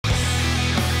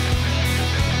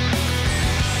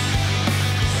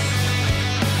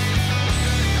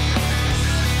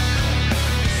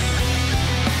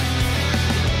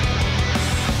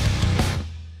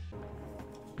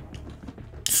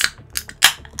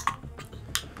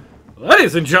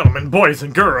Ladies and gentlemen, boys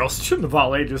and girls, children of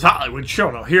all ages,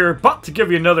 HollywoodShono here, about to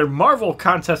give you another Marvel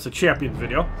Contest of Champions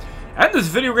video. And this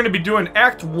video, we're going to be doing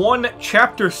Act 1,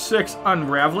 Chapter 6,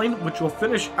 Unraveling, which will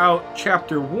finish out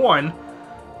Chapter 1,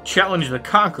 Challenge the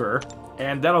Conqueror,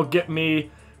 and that'll get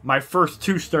me my first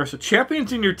 2 stars. So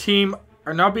champions in your team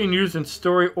are now being used in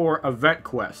story or event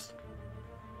quest.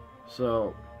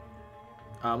 So,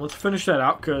 let's finish that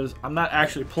out, because I'm not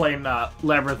actually playing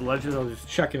Labyrinth Legends, I was just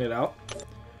checking it out.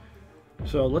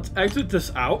 So let's exit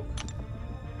this out,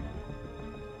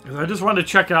 because I just wanted to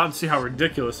check it out and see how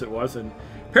ridiculous it was, and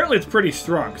apparently it's pretty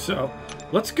strong. So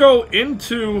let's go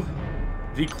into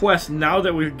the quest now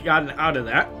that we've gotten out of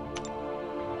that.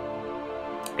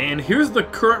 And here's the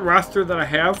current roster that I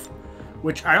have,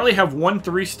 which I only have 1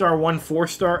 3-star, 1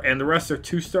 4-star, and the rest are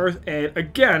 2 stars. And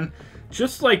again,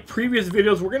 just like previous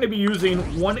videos, we're going to be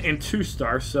using 1 and 2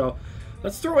 stars. So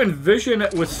let's throw in Vision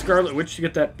with Scarlet Witch to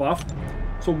get that buff.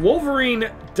 So Wolverine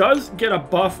does get a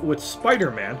buff with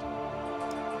Spider-Man.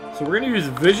 So we're going to use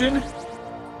Vision,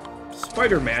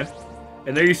 Spider-Man,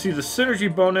 and there you see the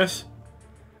synergy bonus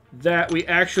that we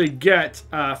actually get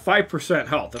 5%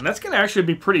 health. And that's going to actually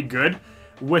be pretty good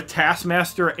with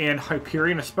Taskmaster and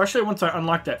Hyperion, especially once I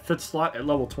unlock that 5th slot at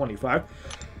level 25.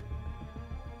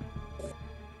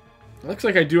 Looks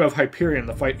like I do have Hyperion in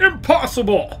the fight.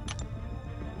 Impossible!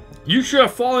 You should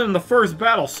have fallen in the first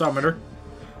battle, Summoner.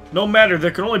 No matter,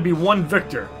 there can only be one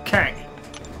victor. Kang.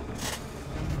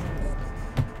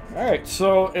 Alright,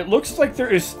 so it looks like there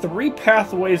is 3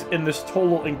 pathways in this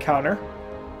total encounter.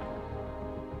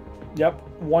 Yep,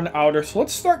 1 outer. So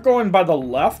let's start going by the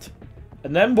left,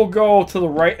 and then we'll go to the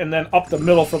right and then up the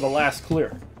middle for the last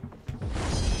clear.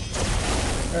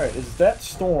 Alright, is that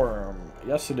Storm?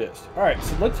 Yes, it is. Alright,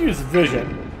 so let's use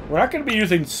Vision. We're not going to be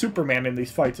using Superman in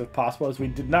these fights if possible, as we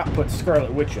did not put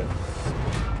Scarlet Witch in.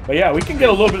 But yeah, we can get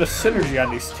a little bit of synergy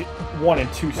on these 1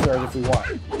 and 2 stars if we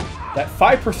want. That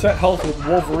 5% health with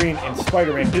Wolverine and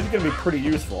Spider-Man is going to be pretty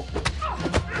useful.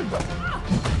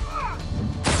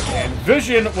 And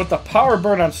Vision with the power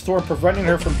burn on Storm, preventing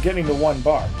her from getting the 1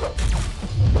 bar.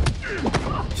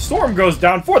 Storm goes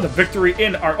down for the victory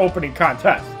in our opening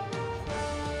contest.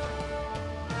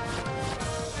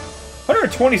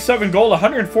 127 gold,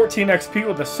 114 XP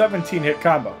with a 17-hit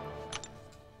combo.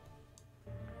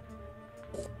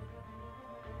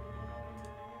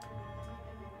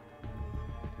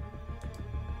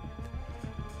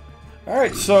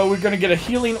 Alright, so we're going to get a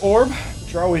healing orb,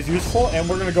 which are always useful, and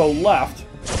we're going to go left.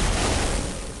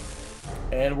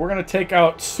 And we're going to take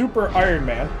out Super Iron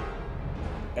Man.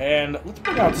 And let's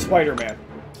bring out Spider-Man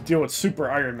to deal with Super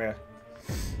Iron Man.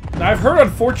 Now, I've heard,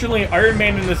 unfortunately, Iron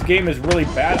Man in this game is really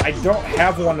bad. I don't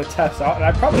have one to test out, and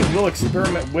I probably will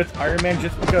experiment with Iron Man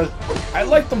just because I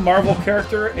like the Marvel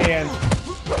character, and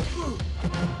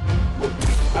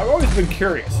I've always been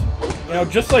curious. You know,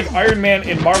 just like Iron Man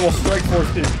in Marvel Strike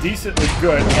Force is decently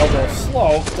good, although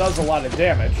slow, does a lot of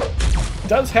damage,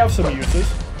 does have some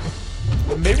uses.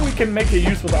 Maybe we can make a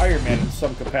use with Iron Man in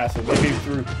some capacity, maybe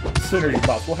through synergy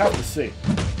buffs. We'll have to see.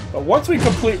 But once we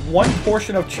complete one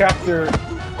portion of Chapter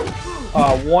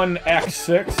 1 Act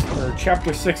 6, or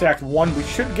Chapter 6 Act 1, we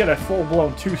should get a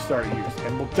full-blown 2-star to use,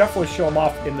 and we'll definitely show them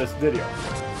off in this video.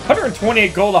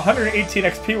 128 gold, 118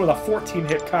 XP with a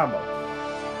 14-hit combo.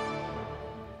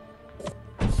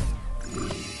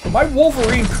 My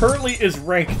Wolverine currently is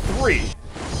rank 3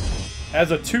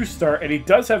 as a 2-star, and he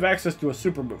does have access to a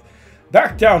super move.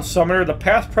 Back down, Summoner. The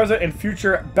past, present, and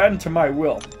future bend to my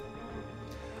will.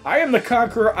 I am the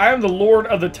Conqueror. I am the Lord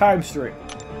of the Time Stream.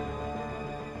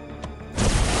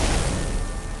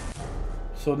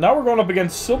 So now we're going up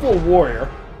against Civil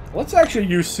Warrior. Let's actually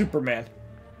use Superman.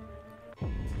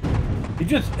 He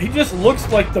just looks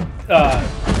like the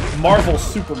Marvel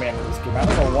Superman in this game. I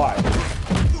don't know why.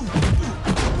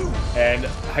 And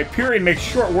Hyperion makes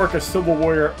short work of Civil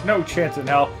Warrior. No chance in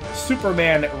hell.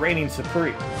 Superman reigning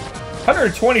supreme.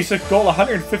 126 gold,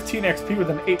 115 XP with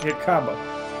an 8-hit combo.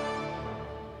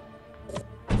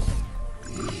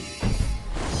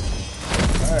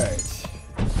 Alright.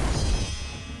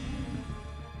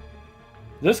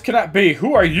 This cannot be.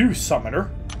 Who are you,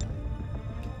 Summoner?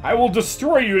 I will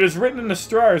destroy you. It is written in the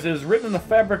stars. It is written in the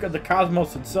fabric of the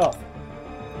cosmos itself.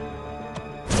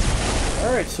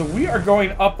 Alright, so we are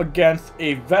going up against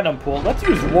a Venom pool. Let's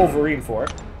use Wolverine for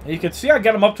it. And you can see I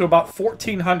got him up to about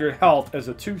 1,400 health as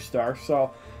a 2-star. So,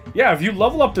 yeah, if you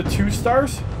level up to 2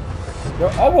 stars,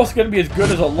 they're almost going to be as good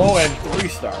as a low-end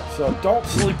 3-star. So don't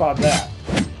sleep on that.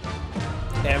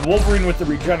 And Wolverine with the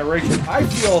regeneration, I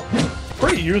feel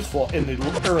pretty useful in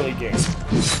the early game.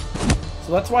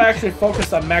 So that's why I actually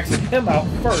focused on maxing him out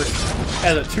first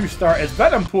as a 2-star as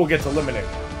Venom pool gets eliminated.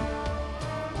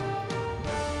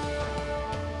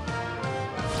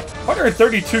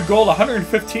 132 gold,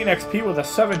 115 XP with a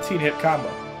 17 hit combo.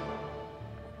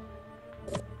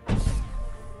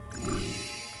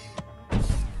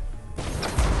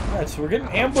 Alright, so we're getting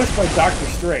ambushed by Doctor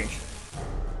Strange.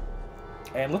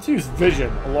 And let's use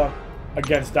Vision along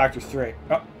against Doctor Strange.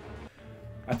 Oh,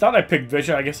 I thought I picked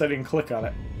Vision, I guess I didn't click on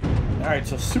it. Alright,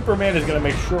 so Superman is going to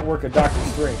make short work of Doctor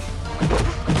Strange. I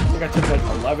think I took like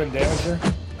 11 damage here.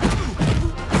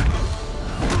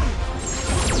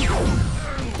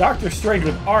 Doctor Strange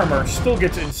with armor still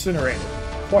gets incinerated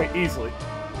quite easily.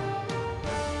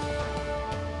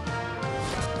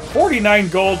 49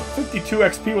 gold, 52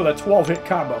 XP with a 12 hit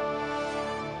combo.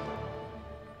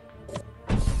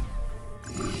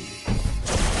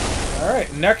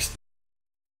 Alright, next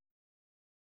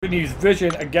we're going to use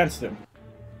Vision against him.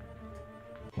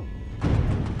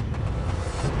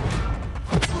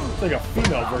 It's like a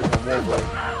female version of Wolverine.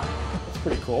 That's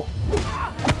pretty cool.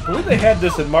 I believe they had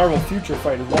this in Marvel Future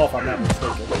Fight as well, if I'm not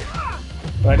mistaken.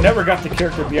 But I never got the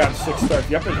character beyond 6 stars.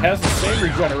 Yep, it has the same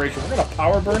regeneration. We're going to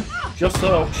power burn just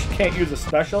so she can't use a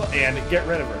special and get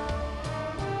rid of her.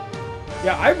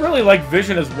 Yeah, I really like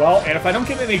Vision as well, and if I don't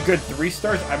get any good 3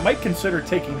 stars, I might consider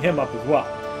taking him up as well.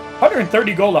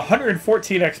 130 gold,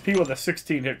 114 XP with a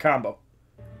 16 hit combo.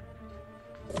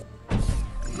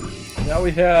 Now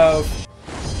we have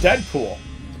Deadpool.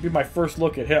 This will be my first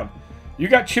look at him. You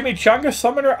got Chimichanga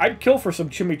Summoner? I'd kill for some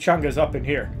Chimichangas up in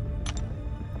here.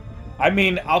 I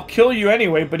mean, I'll kill you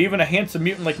anyway, but even a handsome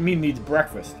mutant like me needs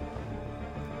breakfast.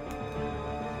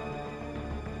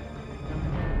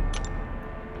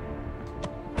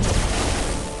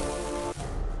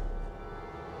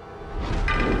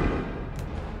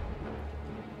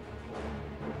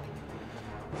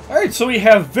 Alright, so we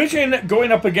have Vision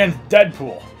going up against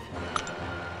Deadpool.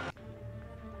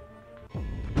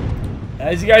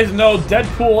 As you guys know,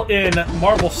 Deadpool in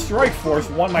Marvel Strike Force,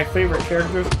 one of my favorite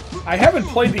characters. I haven't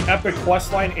played the epic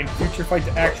questline in Future Fight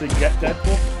to actually get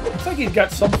Deadpool. Looks like he's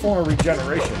got some form of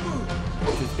regeneration,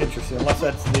 which is interesting, unless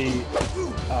that's the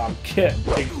kit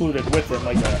included with it,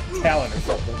 like a talent or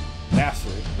something.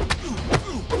 Mastery.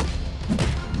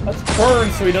 Let's burn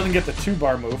so he doesn't get the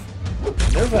 2-bar move.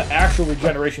 There's an actual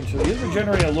regeneration, so he is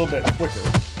regenerating a little bit quicker.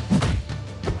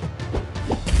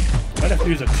 Might have to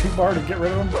use a 2-bar to get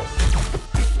rid of him.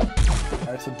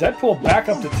 Alright, so Deadpool back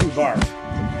up to 2 bars.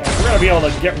 And we're going to be able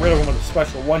to get rid of him with a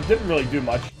special one. Didn't really do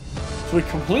much. So we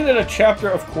completed a chapter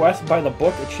of Quest by the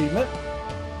Book achievement.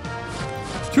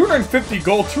 250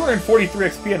 gold, 243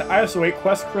 XP, and ISO 8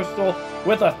 Quest Crystal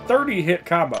with a 30 hit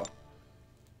combo.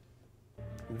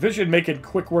 Vision making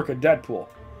quick work of Deadpool.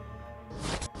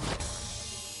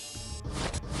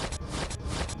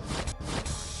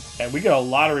 And we get a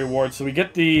lot of rewards. So we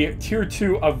get the Tier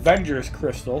 2 Avengers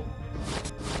Crystal.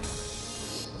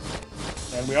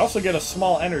 And we also get a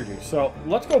small energy. So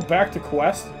let's go back to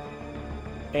Quest.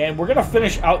 And we're going to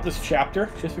finish out this chapter,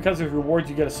 just because of rewards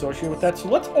you get associated with that. So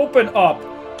let's open up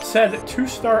said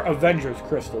 2-star Avengers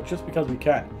Crystal, just because we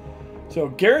can. So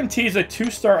guarantees a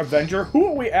 2-star Avenger. Who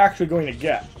are we actually going to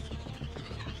get?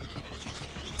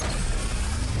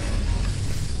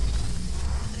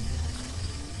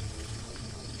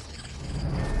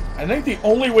 I think the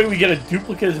only way we get a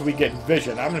duplicate is if we get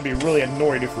Vision. I'm going to be really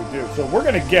annoyed if we do. So we're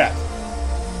going to get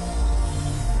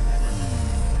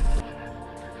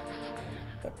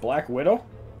that Black Widow.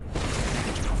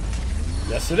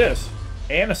 Yes, it is.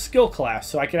 And a skill class,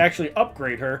 so I can actually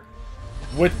upgrade her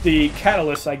with the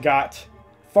catalyst I got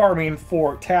farming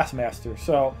for Taskmaster.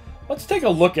 So let's take a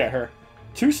look at her.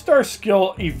 2-star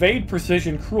skill, evade,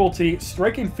 precision, cruelty,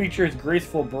 striking features,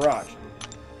 graceful barrage.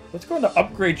 Let's go into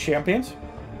upgrade champions.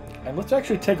 And let's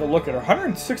actually take a look at her.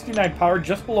 169 power,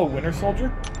 just below Winter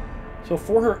Soldier. So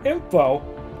for her info,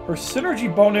 her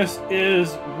synergy bonus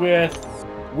is with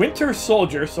Winter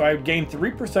Soldier, so I gain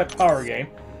 3% power gain.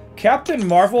 Captain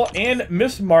Marvel and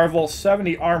Miss Marvel,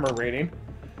 70 armor rating.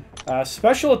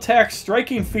 Special attack,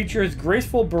 striking features,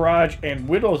 graceful barrage, and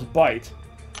Widow's Bite.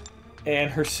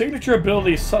 And her signature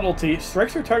ability is subtlety.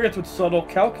 Strikes her targets with subtle,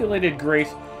 calculated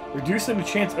grace, reducing the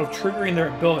chance of triggering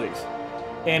their abilities.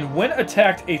 And when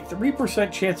attacked, a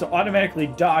 3% chance to automatically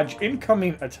dodge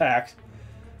incoming attacks.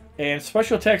 And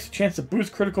special attacks, a chance to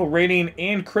boost critical rating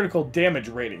and critical damage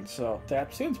rating. So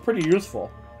that seems pretty useful.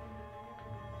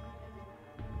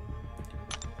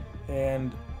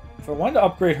 And if I wanted to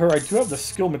upgrade her, I do have the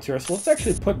skill material. So let's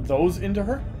actually put those into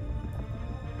her.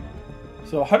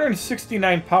 So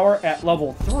 169 power at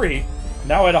level 3.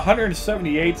 Now at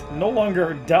 178, no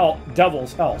longer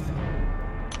Devil's Health.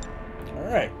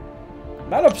 Alright.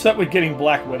 Not upset with getting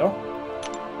Black Widow.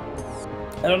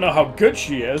 I don't know how good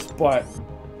she is, but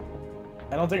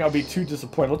I don't think I'll be too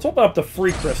disappointed. Let's open up the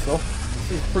free crystal.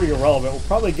 This is pretty irrelevant. We'll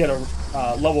probably get a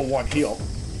level 1 heal.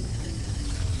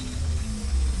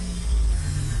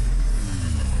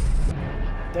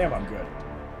 Damn, I'm good.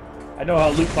 I know how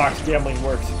loot box gambling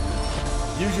works.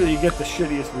 Usually you get the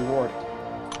shittiest reward.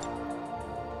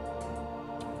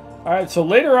 Alright, so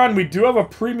later on we do have a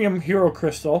premium hero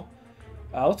crystal.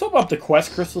 Let's open up the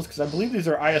quest crystals, because I believe these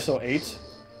are ISO 8s.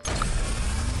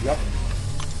 Yep.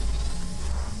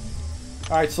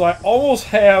 Alright, so I almost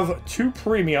have 2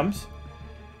 premiums.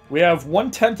 We have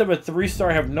 1/10 of a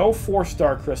 3-star. I have no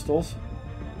 4-star crystals.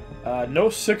 No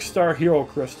 6-star hero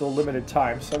crystal, limited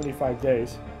time, 75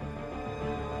 days.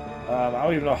 I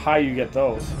don't even know how you get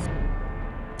those.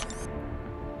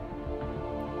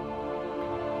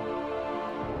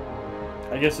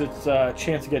 I guess it's a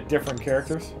chance to get different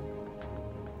characters.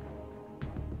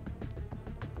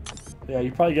 Yeah,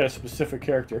 you probably get a specific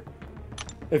character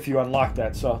if you unlock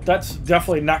that. So that's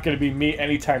definitely not going to be me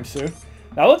anytime soon.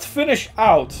 Now let's finish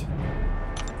out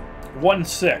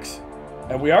 1/6.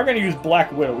 And we are going to use Black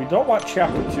Widow. We don't want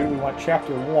Chapter 2, we want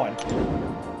Chapter 1.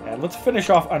 And let's finish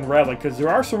off Unraveling, because there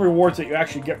are some rewards that you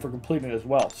actually get for completing it as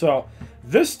well. So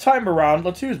this time around,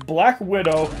 let's use Black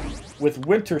Widow with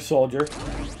Winter Soldier.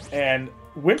 And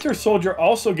Winter Soldier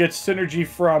also gets synergy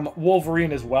from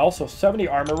Wolverine as well, so 70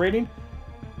 armor rating,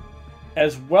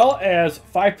 as well as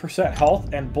 5% health,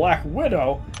 and Black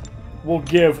Widow will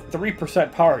give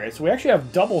 3% power gain. So we actually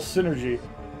have double synergy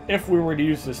if we were to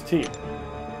use this team.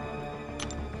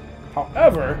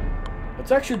 However,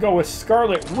 let's actually go with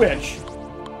Scarlet Witch,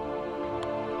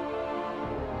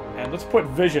 and let's put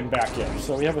Vision back in.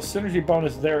 So we have a synergy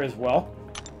bonus there as well.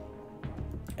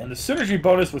 And the synergy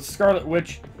bonus with Scarlet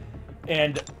Witch,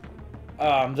 and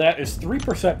that is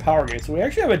 3% power gain. So we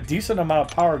actually have a decent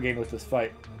amount of power gain with this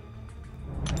fight.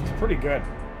 It's pretty good.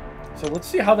 So let's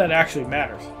see how that actually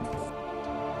matters.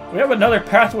 We have another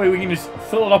pathway. We can just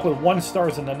fill it up with 1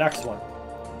 stars in the next one.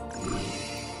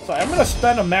 So I'm going to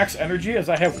spend a max energy, as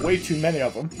I have way too many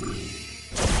of them,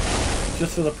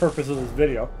 just for the purpose of this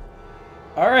video.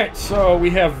 Alright, so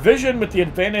we have Vision with the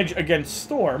advantage against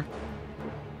Storm.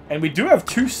 And we do have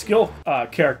 2 skill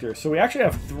characters, so we actually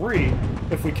have 3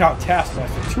 if we count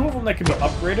Taskmaster. 2 of them that can be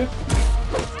upgraded.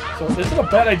 So is it a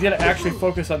bad idea to actually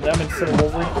focus on them instead of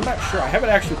Wolverine? I'm not sure. I haven't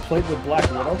actually played with Black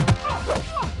Widow.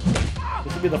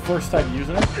 This will be the first time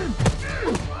using it.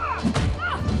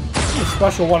 A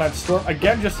special one on Storm.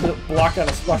 Again, just to block out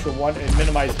a special one and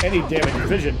minimize any damage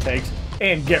Vision takes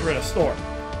and get rid of Storm.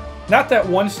 Not that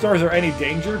 1 stars are any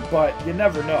danger, but you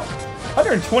never know.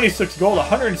 126 gold,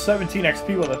 117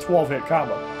 XP with a 12-hit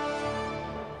combo.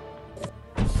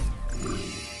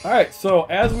 Alright, so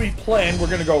as we planned, we're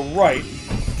going to go right,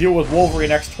 deal with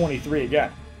Wolverine X-23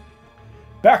 again.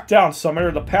 Back down,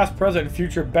 Summoner. The past, present, and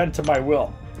future bend to my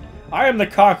will. I am the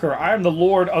Conqueror. I am the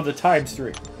Lord of the Time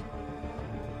Stream.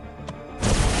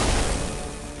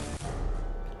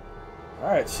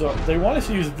 Alright, so they want us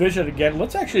to use Vision again.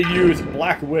 Let's actually use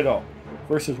Black Widow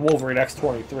versus Wolverine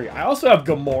X-23. I also have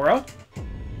Gamora,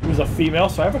 who's a female,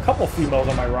 so I have a couple females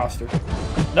on my roster.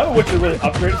 None of which are really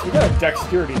upgraded, so we got a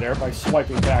Dexterity there by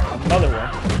swiping back another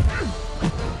one.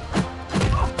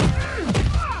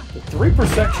 The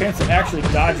 3% chance to actually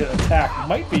dodge an attack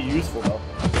might be useful, though.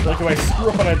 Like if I screw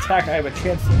up on an attack, I have a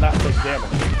chance to not take damage.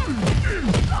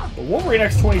 But Wolverine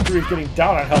X-23 is getting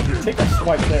down on health. You take a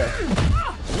swipe there.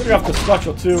 Moving off the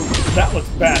special, too. That looks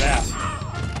badass.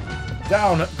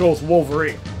 Down goes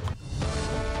Wolverine.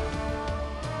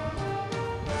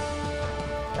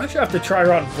 I should have to try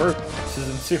her on versus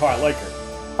and see how I like her.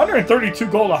 132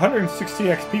 gold, 116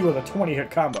 XP with a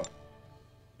 20-hit combo.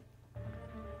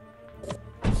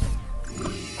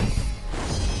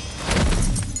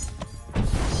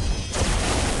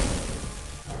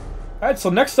 Alright, so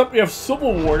next up we have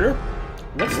Civil Warrior.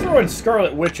 Let's throw in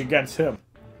Scarlet Witch against him.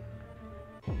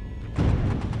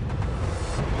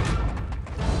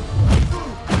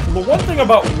 The one thing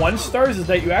about 1 stars is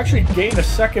that you actually gain a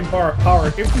second bar of power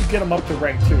if you get them up to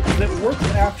rank 2. Is it worth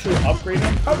actually upgrading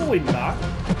them? Probably not.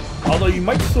 Although you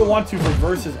might still want to for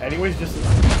versus anyways, just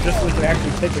so you can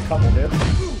actually take a couple hits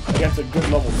against a good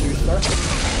level 2 star.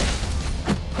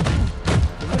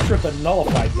 I'm not sure what the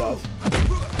Nullified does.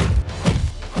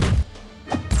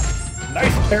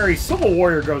 Nice parry. Civil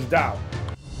Warrior goes down.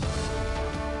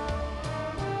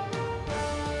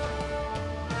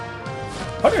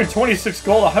 $126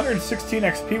 gold, 116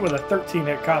 XP with a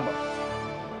 13-hit combo.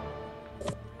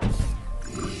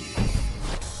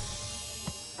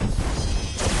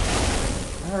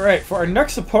 Alright, for our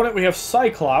next opponent we have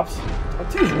Cyclops.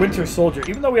 Let's use Winter Soldier.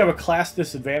 Even though we have a class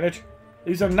disadvantage,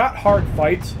 these are not hard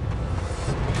fights.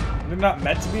 They're not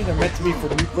meant to be. They're meant to be for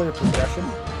new player progression.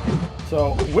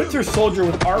 So, Winter Soldier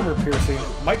with armor piercing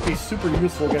might be super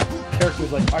useful against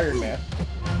characters like Iron Man.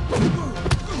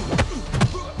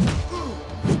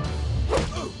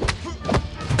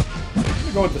 I'm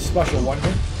gonna go with the special one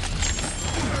here.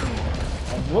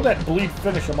 And will that bleed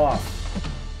finish him off?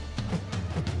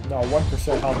 No,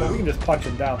 1% health, but we can just punch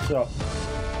him down, so.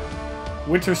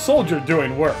 Winter Soldier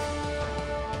doing work.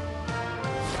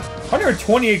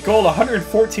 128 gold,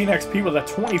 114 XP with a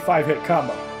 25 hit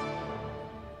combo.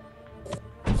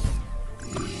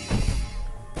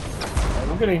 And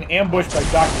we're getting ambushed by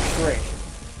Doctor Strange.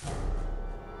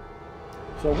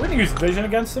 So we're going to use Vision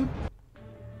against him.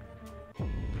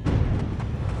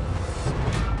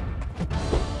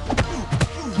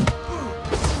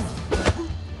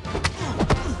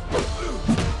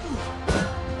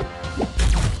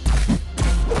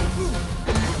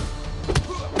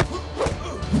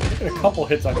 Couple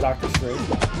hits on Doctor Strange.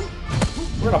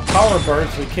 We're gonna power burn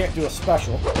so he can't do a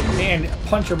special, and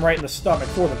punch him right in the stomach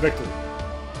for the victory.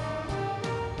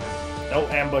 No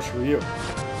ambush for you.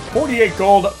 48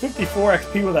 gold, 54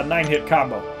 XP with a 9-hit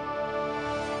combo.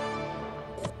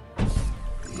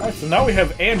 Alright, so now we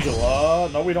have Angela.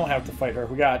 No, we don't have to fight her.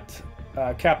 We got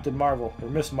Captain Marvel, or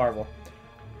Miss Marvel.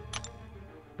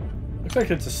 Looks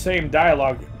like it's the same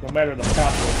dialogue no matter the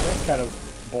pathway, so that's kind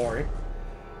of boring.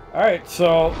 Alright,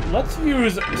 so let's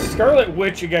use Scarlet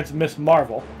Witch against Miss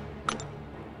Marvel.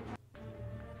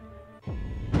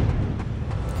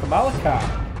 Kamala Khan.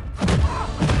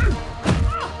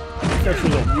 She's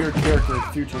actually a weird character in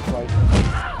Future Fight.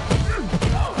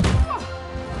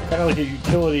 Kind of like a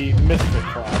utility misfit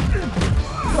class.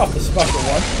 Get off the special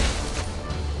one.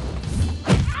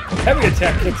 Heavy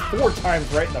attack hits 4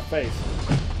 times right in the face.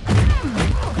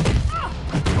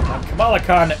 And Kamala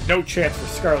Khan, no chance for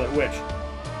Scarlet Witch.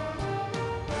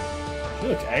 She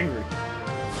looks angry.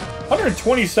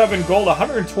 127 gold,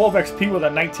 112 XP with a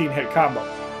 19-hit combo.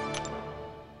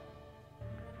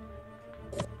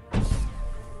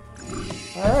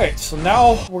 Alright, so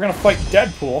now we're going to fight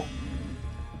Deadpool.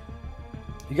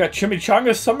 You got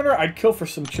Chimichanga's Summoner. I'd kill for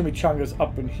some Chimichangas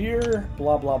up in here.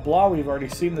 Blah, blah, blah. We've already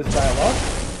seen this dialogue.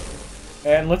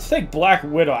 And let's take Black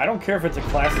Widow. I don't care if it's a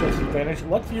class disadvantage.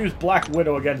 Let's use Black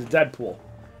Widow against Deadpool.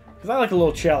 Because I like a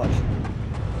little challenge.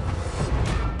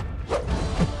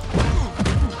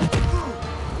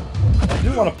 I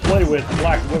do want to play with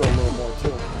Black Widow a little more,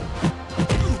 too.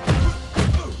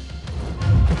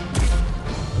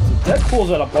 So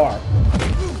Deadpool's at a bar.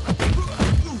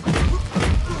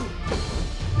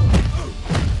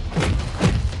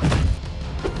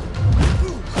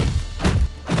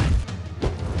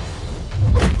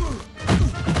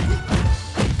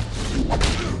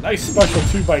 Nice special,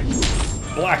 too, by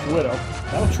Black Widow.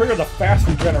 That'll trigger the fast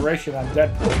regeneration on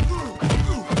Deadpool.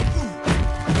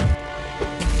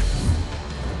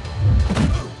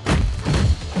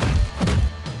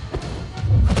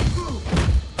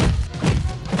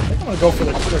 Go for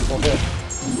the critical hit.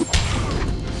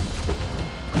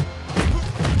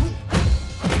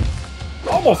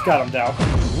 Almost got him down.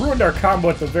 Ruined our combo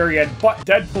at the very end, but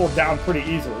Deadpool down pretty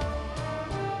easily.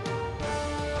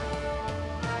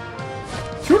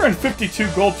 252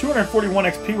 gold, 241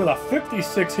 XP with a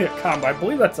 56 hit combo. I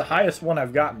believe that's the highest one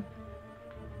I've gotten.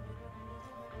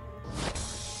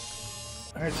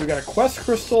 Alright, so we got a quest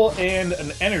crystal and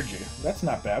an energy. That's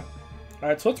not bad.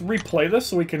 Alright, so let's replay this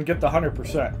so we can get the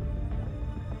 100%.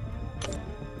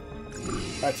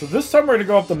 Alright, so this time we're going to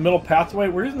go up the middle pathway.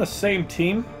 We're using the same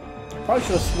team. Probably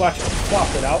should have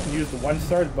swapped it out and used the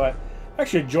 1-stars, but I'm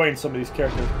actually enjoying some of these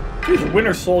characters. Use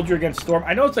Winter Soldier against Storm.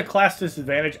 I know it's a class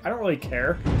disadvantage. I don't really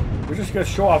care. We're just going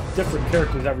to show off different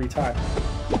characters every time.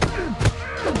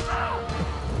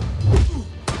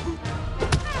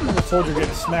 Winter Soldier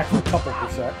getting smacked for a couple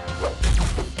 %.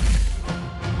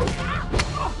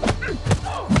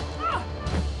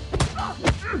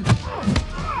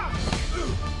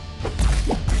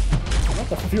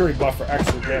 The Fury buff for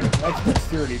extra damage. Nice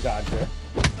dexterity dodge there.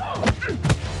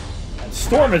 And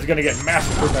Storm is going to get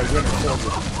massacred by Winter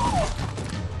Soldier.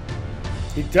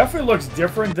 He definitely looks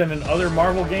different than in other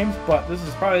Marvel games, but this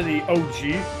is probably the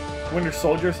OG Winter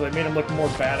Soldier, so they made him look more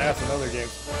badass in other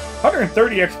games.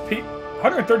 130 XP,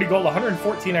 130 gold,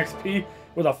 114 XP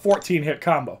with a 14-hit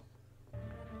combo.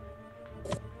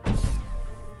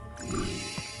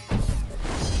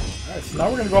 Alright, so now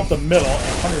we're going to go up the middle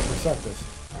and 100% this.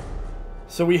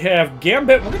 So we have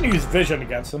Gambit. We're going to use Vision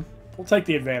against him. We'll take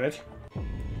the advantage.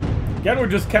 Again, we're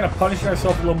just kind of punishing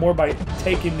ourselves a little more by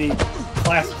taking the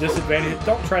class disadvantage.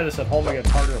 Don't try this at home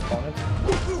against harder opponents.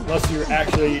 Unless you're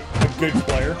actually a good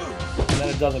player. And then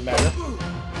it doesn't matter.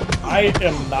 I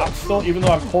am not still, even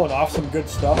though I'm pulling off some good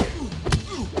stuff.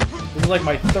 This is like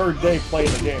my 3rd day playing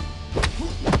the game.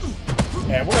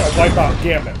 And we're gonna wipe out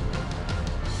Gambit.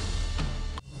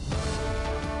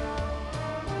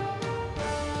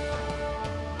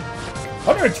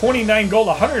 $129 gold,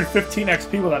 115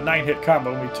 XP with a 9-hit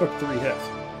combo, and we took 3 hits.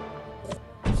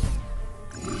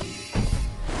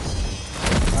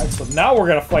 Alright, so now we're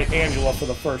gonna fight Angela for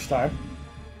the first time.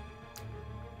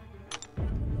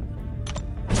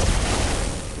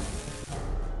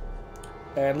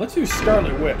 And let's use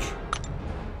Scarlet Witch.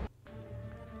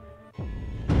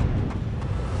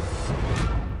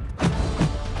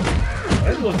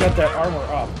 Angela's got that armor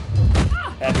up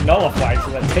and nullified, so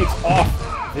that takes off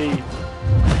the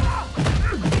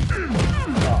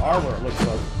armor, it looks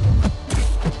like.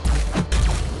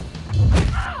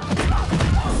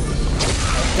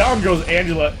 And down goes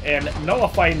Angela and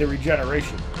nullifying the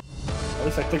regeneration. At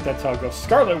least I think that's how it goes.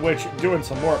 Scarlet Witch doing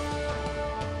some work.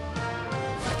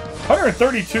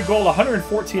 132 gold,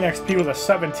 114 XP with a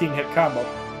 17-hit combo.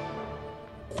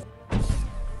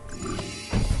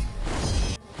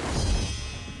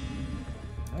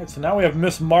 Alright, so now we have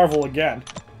Miss Marvel again.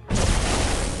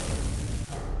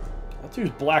 Let's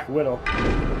use Black Widow.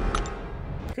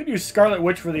 Could use Scarlet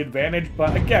Witch for the advantage,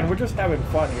 but again, we're just having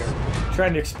fun here.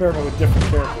 Trying to experiment with different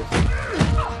characters.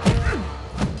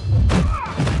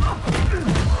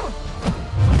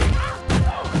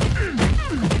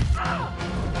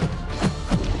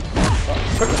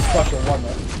 Took a special one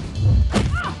though.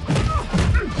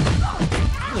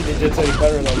 I think it did say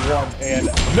better than one, and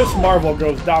Miss Marvel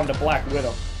goes down to Black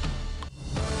Widow.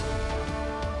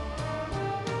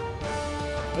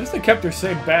 At least they kept her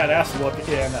same badass look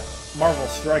in Marvel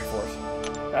Strike Force.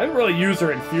 I didn't really use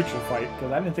her in Future Fight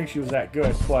because I didn't think she was that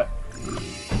good, but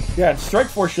yeah, in Strike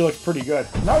Force she looks pretty good.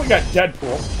 Now we got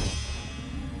Deadpool.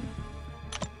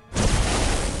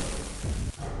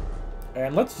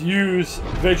 And let's use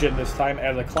Vision this time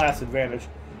as a class advantage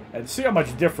and see how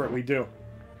much different we do.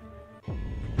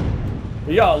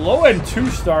 But yeah, a low-end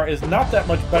 2-star is not that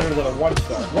much better than a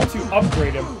 1-star. Once you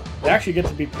upgrade him, it actually gets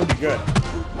to be pretty good.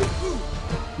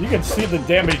 You can see the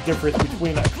damage difference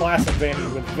between a class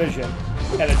advantage with Vision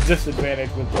and a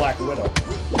disadvantage with Black Widow.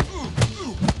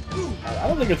 I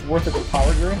don't think it's worth it for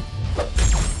Power Drain.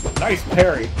 Nice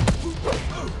parry.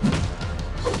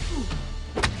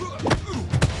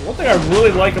 One thing I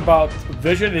really like about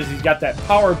Vision is he's got that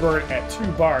power burn at 2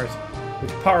 bars,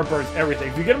 which power burns everything.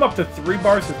 If you get him up to 3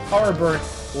 bars, his power burn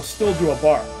will still do a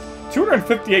bar.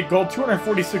 258 gold,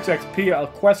 246 XP, a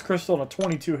quest crystal, and a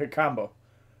 22-hit combo.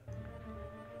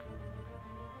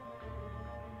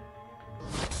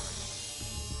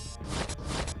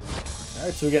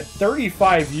 Alright, so we get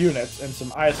 35 units and some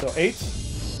ISO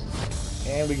 8s,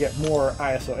 and we get more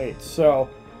ISO 8s. So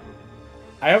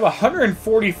I have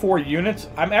 144 units.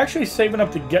 I'm actually saving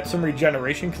up to get some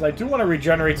regeneration because I do want to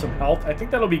regenerate some health. I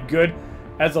think that'll be good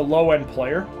as a low-end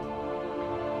player.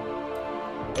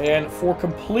 And for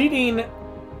completing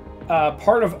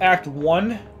part of Act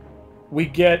 1, we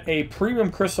get a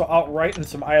premium crystal outright and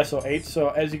some ISO 8. So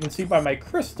as you can see by my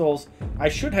crystals, I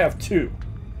should have 2.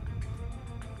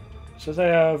 Says I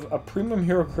have a premium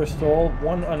hero crystal,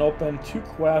 1 unopened, 2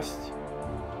 quests.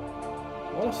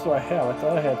 What else do I have? I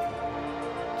thought I had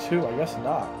 2, I guess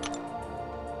not.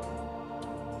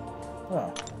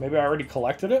 Oh, maybe I already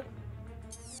collected it?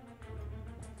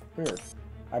 Weird.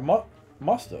 I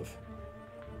must have.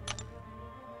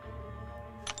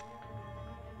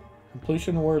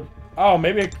 Completion word. Oh,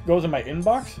 maybe it goes in my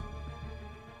inbox?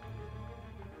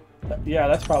 Yeah,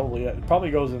 that's probably it. It probably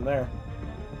goes in there.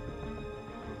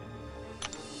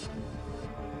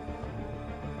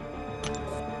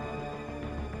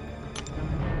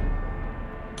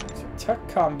 Tech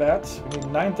combats. We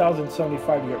need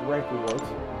 9,075 to get rank rewards.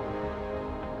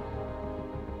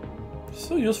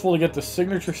 Still useful to get the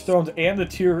signature stones and the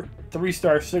tier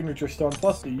 3-star signature stone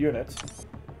plus the units.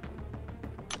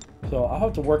 So I'll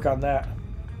have to work on that.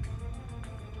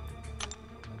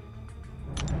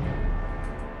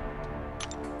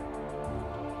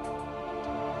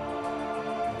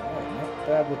 Alright, not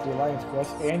bad with the Alliance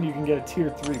quest. And you can get a tier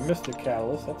 3 Mystic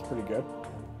Catalyst. That's pretty good.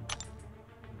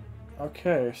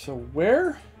 Okay, so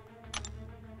where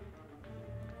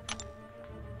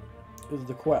is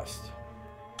the quest?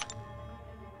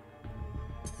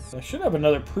 I should have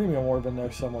another premium orb in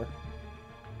there somewhere.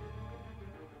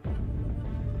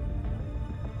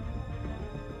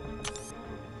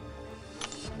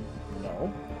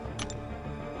 No.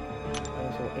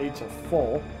 So 8s are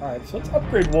full. Alright, so let's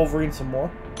upgrade Wolverine some more.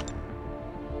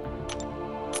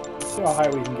 Let's see how high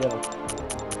we can get him.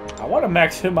 I want to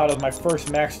max him out as my first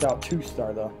maxed out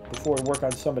 2-star though, before we work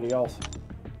on somebody else.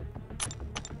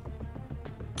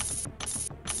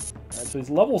 Alright, so he's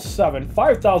level 7.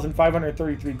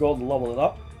 5,533 gold to level it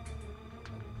up.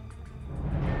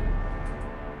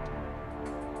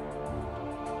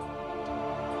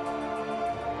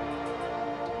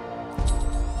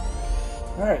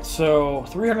 Alright, so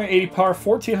 380 power,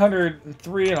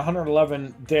 1,403 and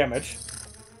 111 damage.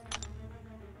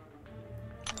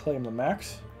 Claim the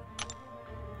max.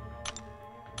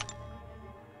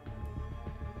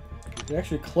 You can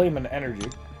actually claim an energy.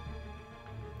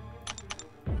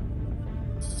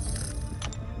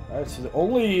 Alright, so the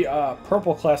only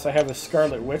purple class I have is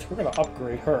Scarlet Witch. We're going to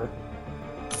upgrade her.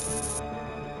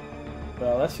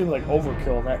 That seems like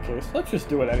overkill in that case. Let's just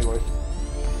do it anyways.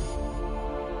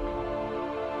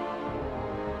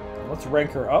 Let's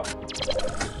rank her up.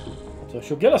 So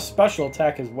she'll get a special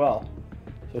attack as well.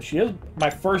 So she is my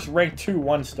first rank 2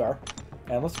 1-star.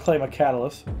 And let's claim a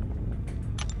catalyst.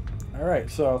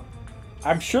 Alright, so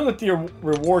I'm sure that the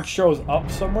reward shows up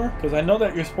somewhere, because I know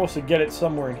that you're supposed to get it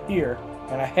somewhere in here.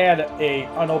 And I had a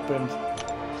unopened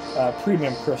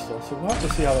premium crystal, so we'll have to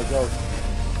see how that goes.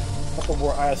 A couple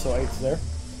more ISO 8s there.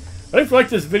 But if you like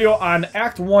this video on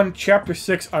Act 1, Chapter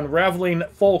 6, Unraveling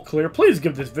Full Clear, please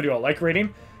give this video a like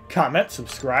rating, comment,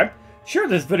 subscribe, share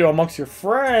this video amongst your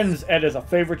friends, and as a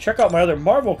favorite, check out my other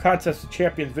Marvel Contest of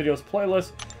Champions videos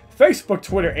playlist, Facebook,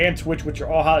 Twitter, and Twitch, which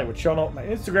are all HollywoodShono, my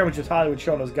Instagram, which is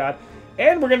HollywoodShono's God,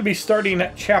 and we're going to be starting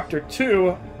Chapter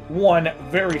 2-1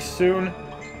 very soon.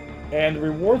 And the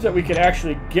rewards that we can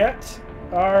actually get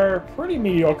are pretty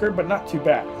mediocre, but not too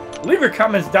bad. Leave your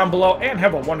comments down below, and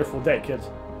have a wonderful day, kids.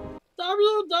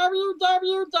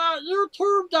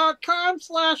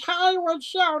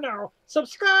 www.youtube.com/HollywoodShono.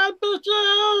 Subscribe,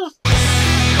 bitches!